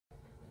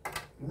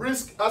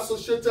risk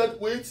associated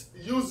with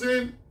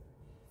using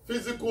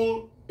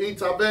physical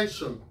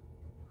intervention.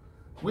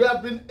 We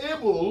have been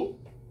able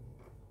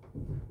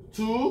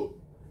to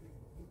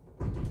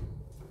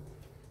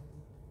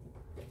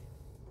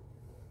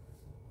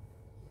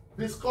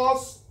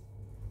discuss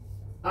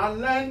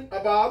and learn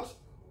about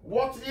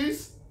what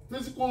is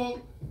physical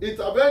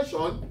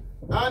intervention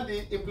and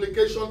the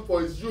implication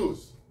for its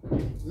use.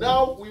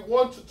 Now we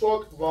want to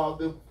talk about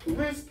the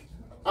risk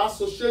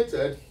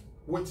associated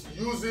with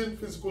using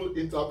physical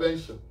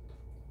intervention.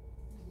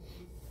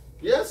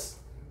 Yes,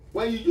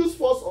 when you use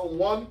force on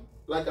one,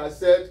 like I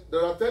said,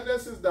 there are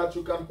tendencies that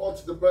you can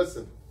hurt the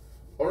person.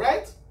 All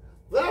right?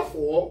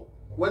 Therefore,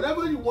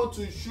 whenever you want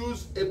to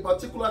choose a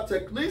particular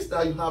technique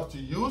that you have to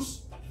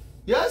use,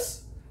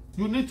 yes,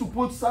 you need to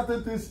put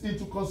certain things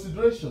into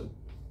consideration.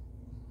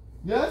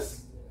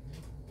 Yes,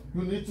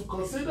 you need to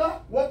consider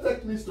what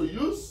techniques to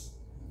use,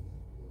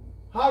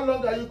 how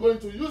long are you going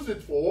to use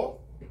it for,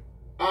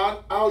 and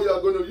how you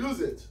are going to use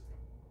it.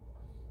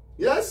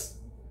 Yes,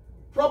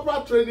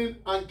 proper training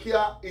and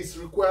care is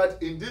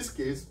required in this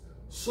case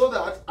so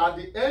that at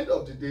the end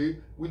of the day,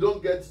 we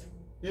don't get,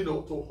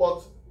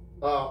 to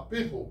hurt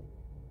people.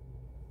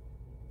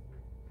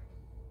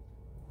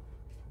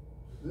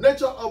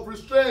 Nature of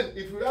restraint.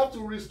 If we have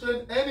to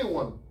restrain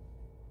anyone,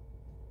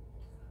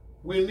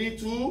 we need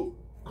to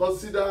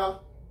consider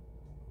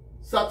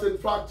certain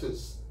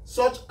factors,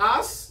 such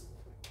as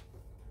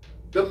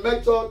the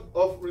method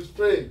of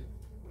restraint.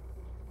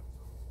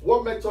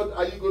 What method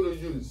are you going to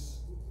use?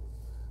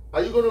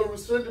 Are you going to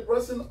restrain the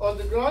person on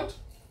the ground?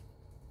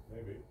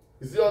 Maybe.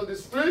 Is it on the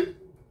street?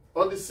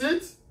 On the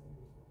seat?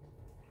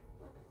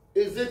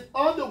 Is it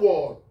on the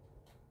wall?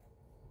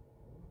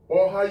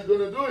 Or how are you going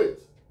to do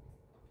it?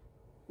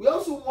 We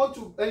also want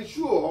to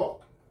ensure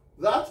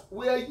that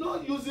we are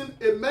not using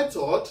a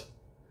method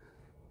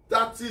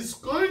that is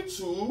going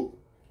to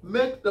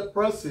make the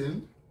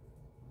person,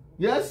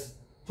 yes,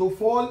 to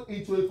fall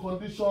into a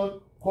condition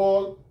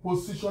called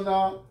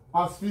positional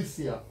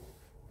asphyxia.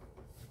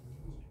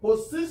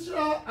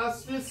 Positional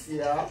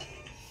asphyxia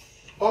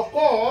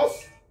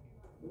occurs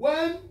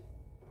when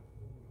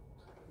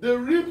the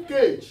rib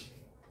cage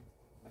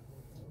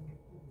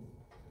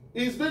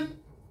is being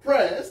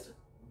pressed,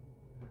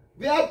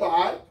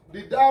 thereby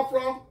the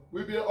diaphragm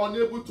will be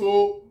unable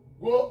to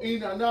go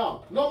in and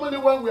out. Normally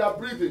when we are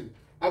breathing,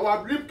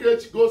 our rib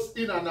cage goes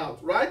in and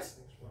out, right?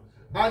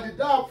 And the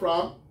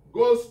diaphragm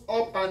goes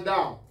up and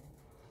down.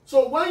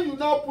 So when you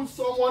now put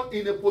someone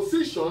in a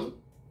position,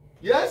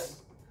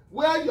 yes,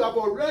 where you have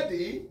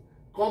already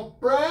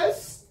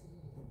compressed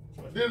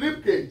the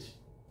rib cage,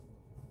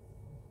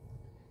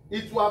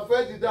 it will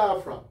affect the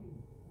diaphragm.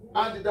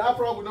 And the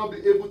diaphragm will not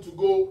be able to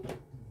go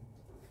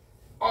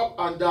up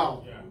and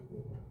down. Yeah.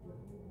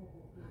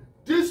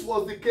 This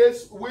was the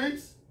case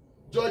with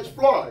George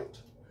Floyd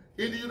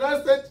in the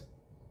United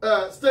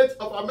States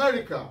of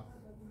America,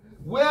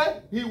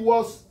 where he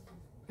was,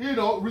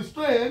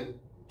 restrained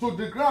to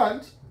the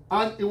ground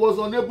and he was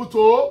unable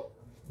to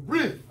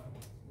breathe.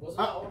 Wasn't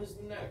that on his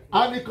neck?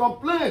 And he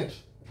complained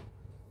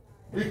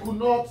he could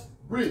not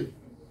breathe.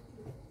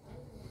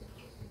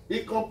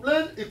 He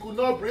complained he could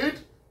not breathe,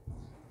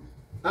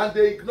 and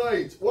they ignored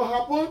it. What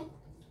happened?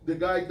 The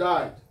guy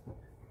died.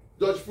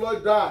 George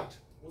Floyd died.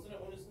 Wasn't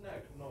it on his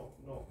neck? No.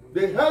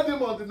 They held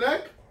him on the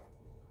neck,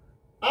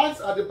 hands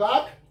at the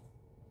back.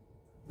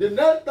 They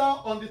knelt down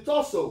on the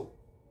torso,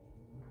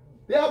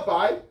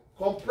 thereby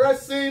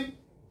compressing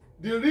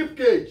the rib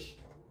cage.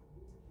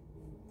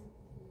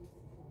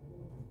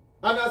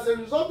 And as a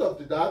result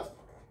of that,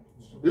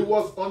 he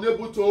was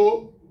unable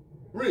to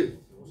breathe.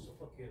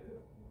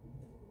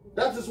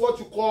 That is what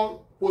you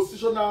call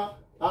positional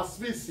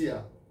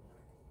asphyxia.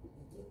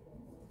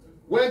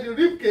 When the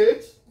rib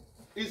cage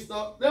is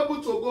not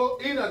able to go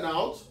in and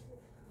out,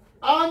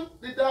 and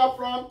the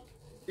diaphragm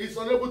is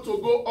unable to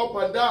go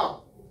up and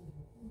down,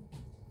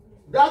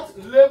 that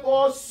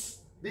labors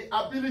the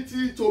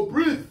ability to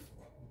breathe.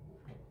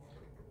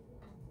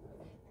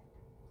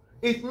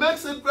 It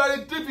makes it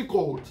very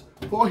difficult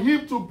for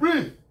him to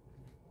breathe.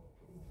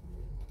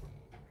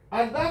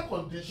 And that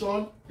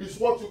condition is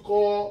what you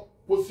call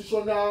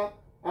positional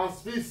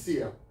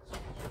asphyxia.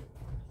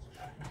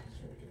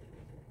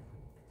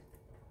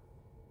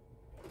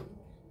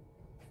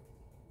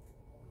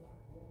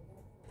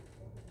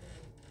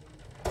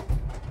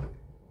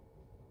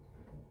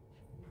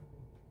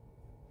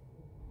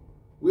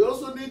 We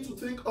also need to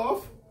think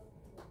of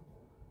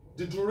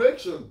the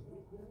duration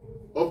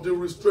of the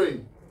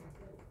restraint.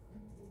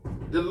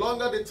 The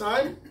longer the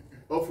time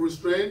of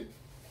restraint,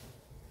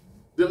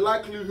 the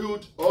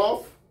likelihood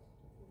of,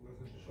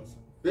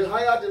 the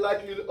higher the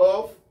likelihood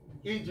of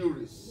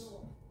injuries.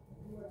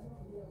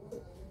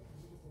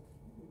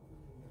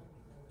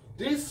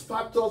 These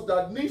factors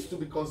that needs to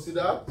be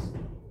considered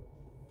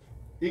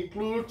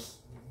includes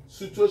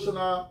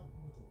situational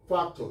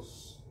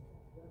factors.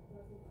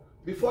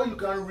 Before you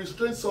can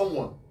restrain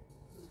someone,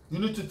 you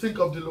need to think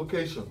of the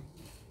location.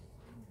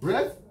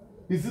 Right?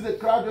 Is it a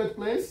crowded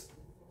place?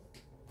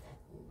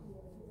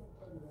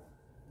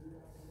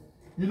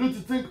 You need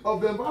to think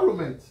of the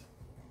environment.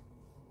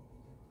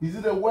 Is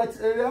it a wet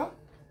area?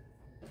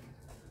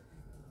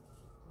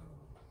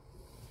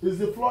 Is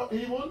the floor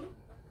even?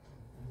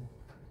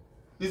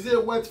 Is it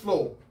a wet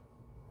floor?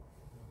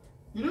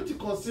 You need to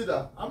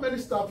consider how many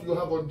staff you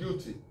have on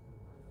duty.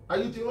 Are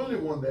you the only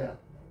one there?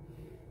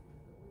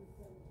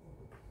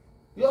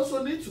 You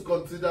also need to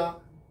consider,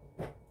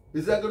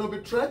 is there going to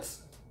be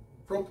threats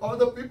from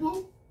other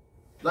people?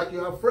 Like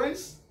you have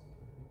friends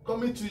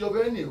coming to your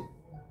venue,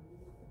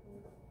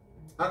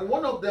 and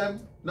one of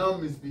them now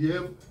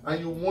misbehave and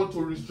you want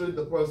to restrain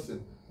the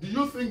person. Do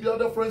you think the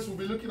other friends will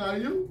be looking at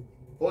you,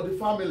 or the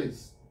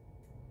families?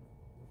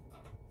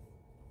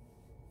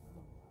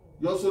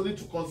 You also need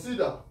to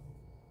consider,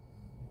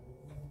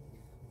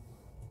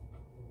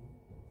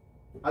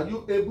 are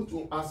you able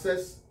to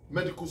access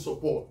medical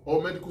support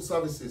or medical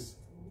services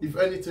if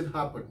anything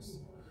happens?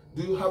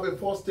 Do you have a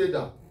first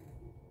aider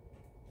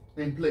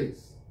in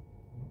place?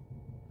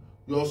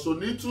 You also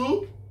need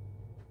to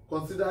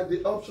consider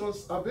the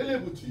options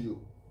available to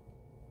you,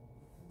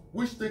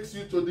 which takes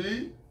you to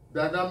the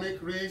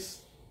dynamic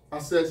risk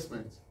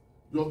assessment,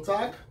 your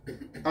TAC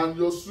and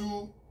your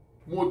SUE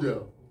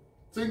model.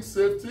 Think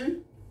safety.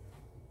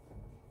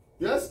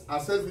 Yes,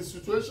 assess the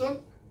situation,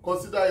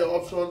 consider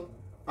your option,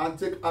 and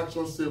take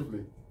action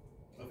safely.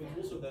 I think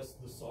also there's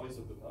the size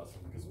of the person,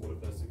 because what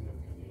if they're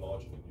significantly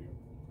larger than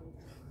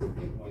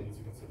you? You might need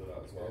to consider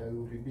that as well. It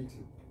will be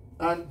beaten.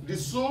 And the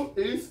SUE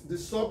is the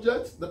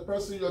subject, the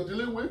person you're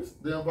dealing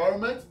with, the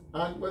environment,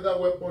 and whether a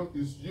weapon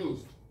is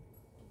used.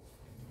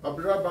 I'll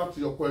be right back to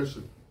your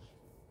question.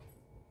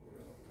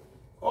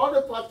 All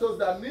the factors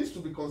that needs to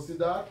be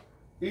considered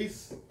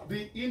is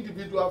the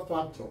individual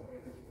factor.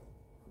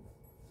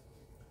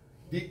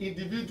 The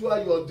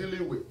individual you're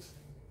dealing with.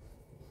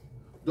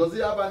 Does he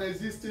have an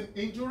existing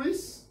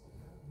injuries?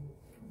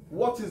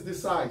 What is the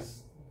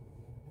size?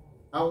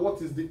 And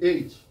what is the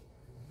age?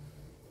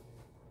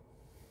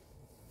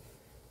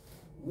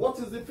 What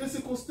is the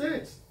physical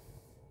state?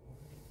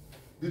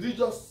 Did he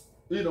just,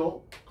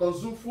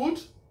 consume food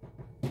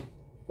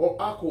or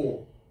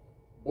alcohol?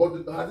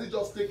 Or has he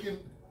just taken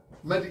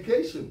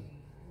medication?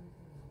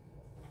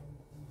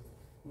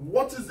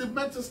 What is the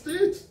mental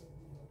state?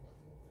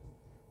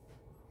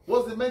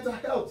 What's the mental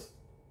health?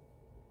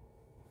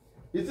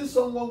 Is this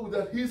someone with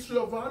a history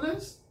of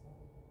violence?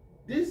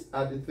 These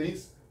are the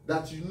things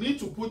that you need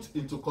to put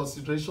into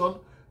consideration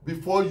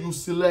before you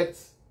select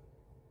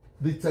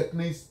the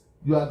techniques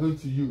you are going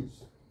to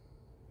use.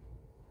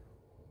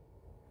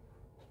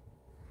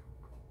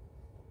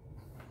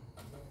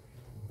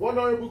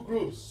 Vulnerable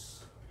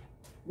groups.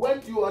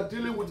 When you are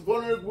dealing with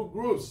vulnerable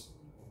groups,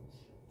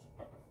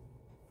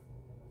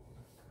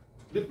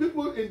 the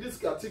people in this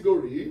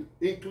category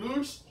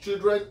includes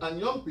children and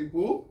young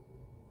people,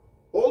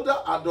 older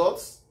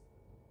adults,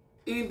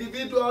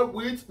 individuals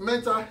with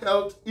mental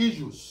health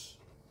issues.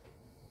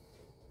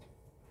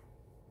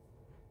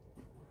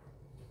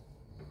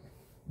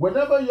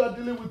 Whenever you are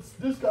dealing with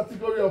this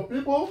category of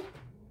people,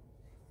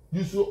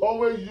 you should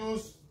always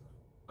use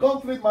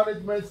conflict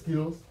management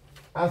skills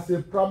as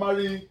a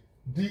primary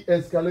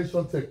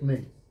de-escalation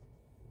technique.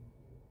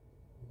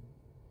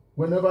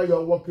 Whenever you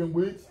are working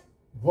with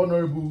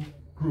vulnerable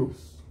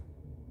groups,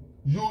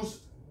 use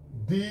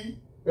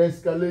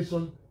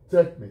de-escalation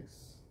techniques.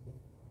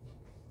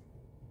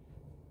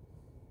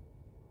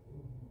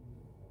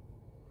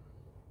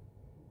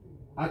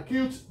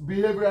 Acute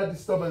behavioral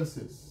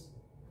disturbances.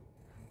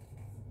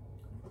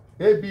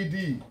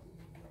 ABD.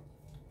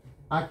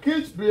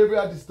 Acute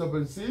behavioral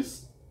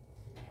disturbances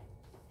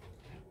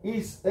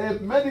is a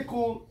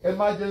medical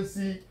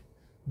emergency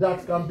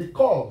that can be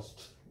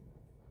caused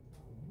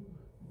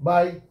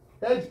by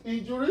head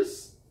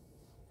injuries,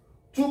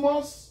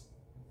 tumors,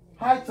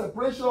 high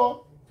temperature,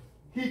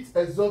 heat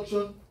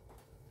exhaustion,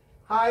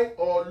 high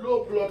or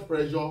low blood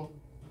pressure,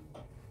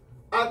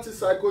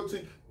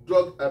 antipsychotic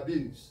drug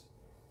abuse.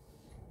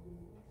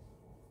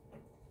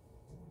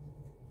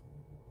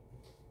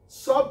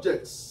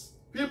 Subjects,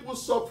 people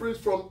suffering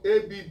from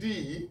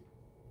ABD,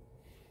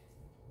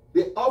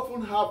 they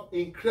often have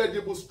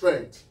incredible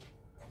strength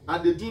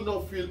and they do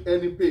not feel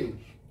any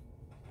pain.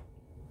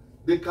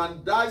 They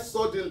can die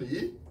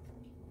suddenly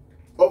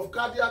of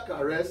cardiac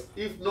arrest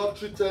if not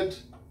treated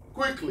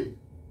quickly.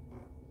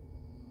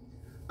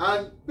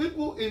 And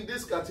people in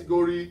this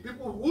category,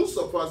 people who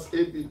suffer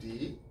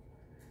ABD,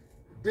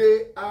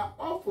 they are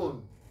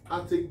often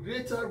at a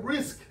greater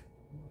risk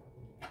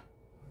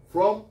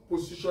from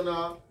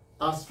positional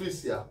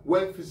asphyxia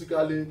when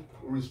physically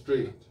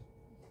restrained.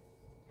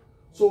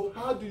 So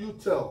how do you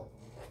tell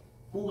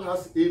who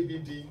has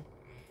ABD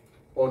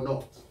or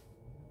not?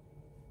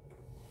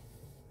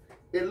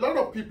 A lot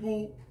of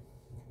people,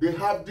 they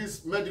have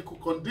this medical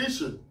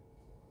condition.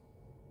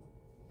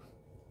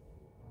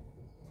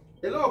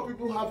 A lot of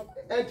people have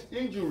head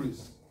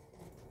injuries.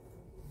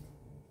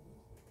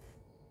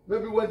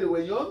 Maybe when they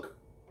were young.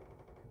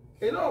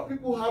 A lot of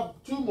people have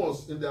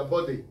tumors in their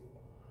body.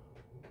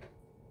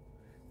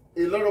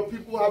 A lot of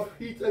people have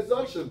heat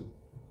exhaustion,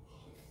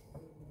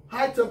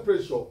 high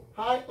temperature,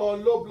 high or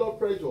low blood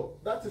pressure.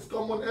 That is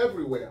common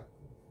everywhere.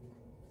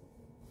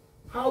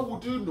 How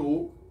would you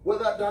know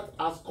whether that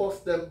has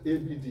caused them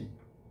ABD?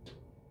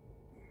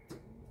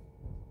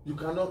 You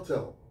cannot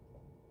tell.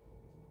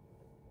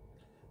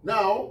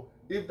 Now,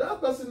 if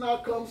that person now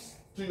comes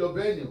to your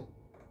venue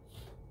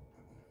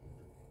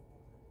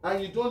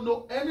and you don't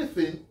know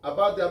anything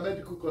about their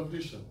medical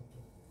condition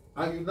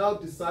and you now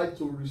decide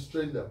to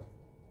restrain them,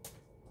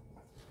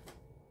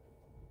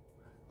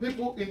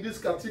 people in this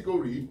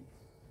category,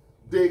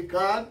 they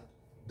can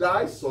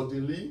die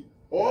suddenly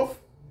of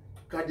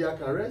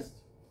cardiac arrest.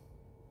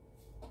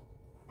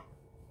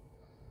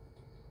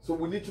 So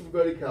we need to be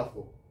very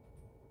careful.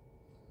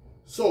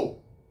 So,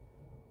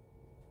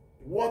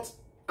 what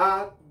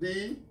are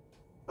the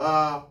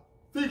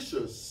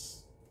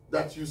pictures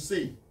that you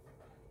see?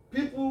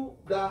 People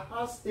that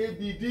has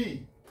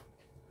ABD,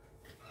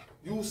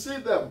 you see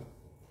them,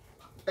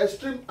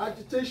 extreme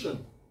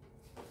agitation,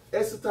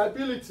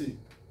 excitability,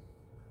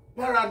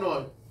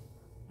 paranoid,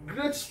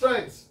 great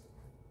strength,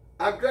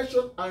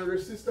 aggression and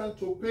resistance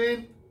to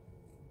pain,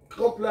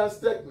 compliance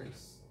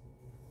techniques.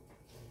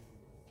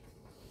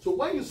 So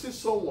when you see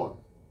someone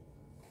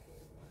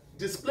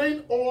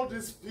displaying all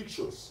these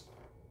pictures,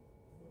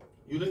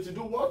 you need to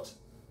do what?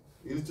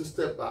 You need to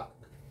step back.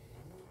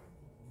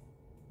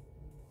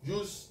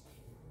 Use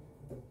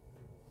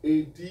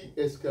a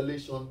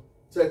de-escalation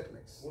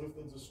techniques. What if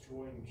they're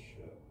destroying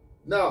shit?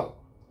 Now,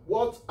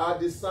 what are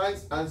the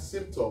signs and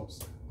symptoms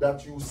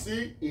that you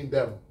see in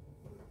them?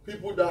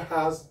 People that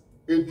has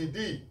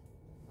ABD,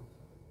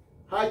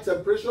 high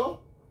temperature,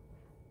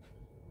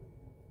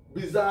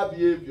 bizarre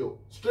behavior,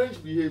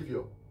 strange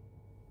behavior,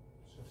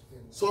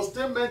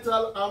 sustained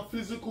mental and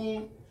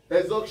physical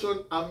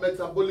exhaustion and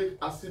metabolic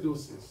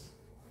acidosis.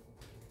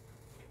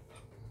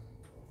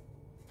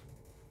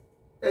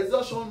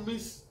 Exhaustion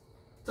means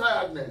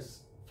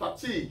tiredness,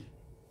 fatigue.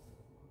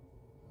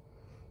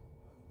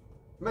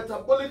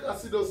 Metabolic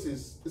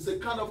acidosis is a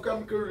kind of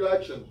chemical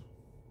reaction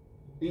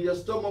in your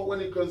stomach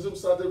when you consume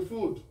certain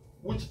food,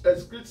 which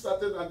excretes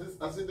certain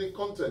acidic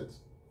content.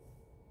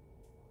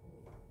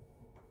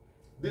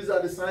 These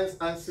are the signs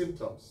and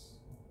symptoms.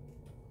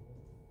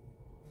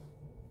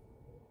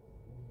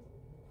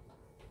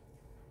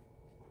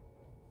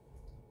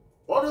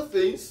 Other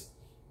things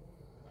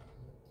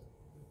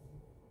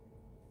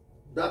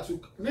that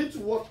you need to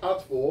watch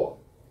out for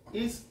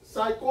is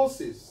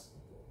psychosis.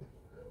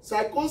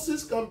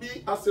 Psychosis can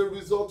be as a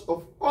result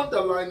of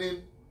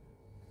underlying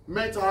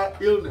mental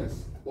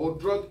illness or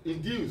drug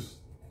induced.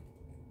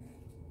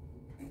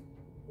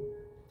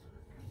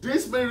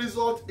 This may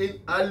result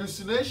in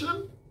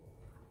hallucination,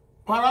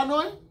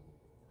 paranoia,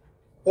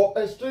 or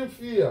extreme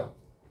fear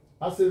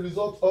as a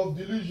result of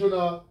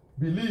delusional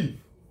belief.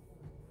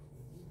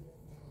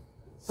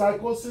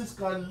 Psychosis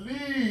can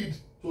lead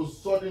to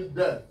sudden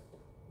death,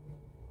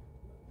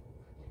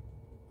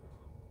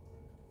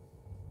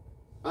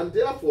 and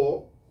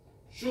therefore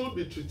should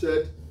be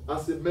treated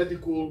as a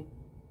medical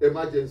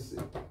emergency.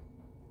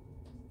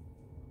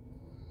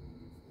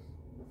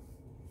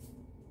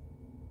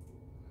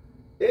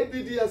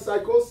 ABD and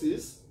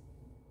psychosis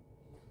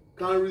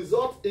can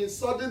result in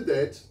sudden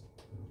death,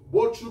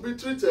 but should be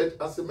treated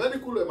as a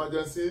medical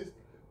emergency.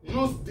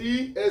 Use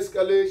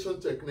de-escalation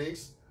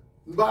techniques,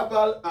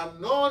 verbal and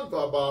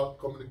non-verbal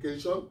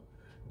communication,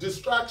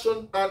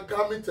 distraction and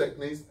calming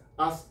techniques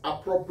as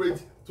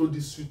appropriate to the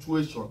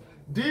situation.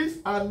 These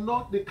are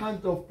not the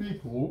kind of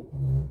people,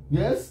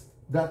 yes,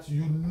 that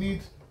you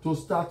need to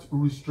start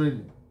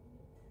restraining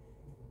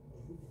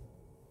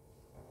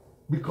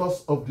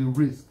because of the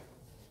risk.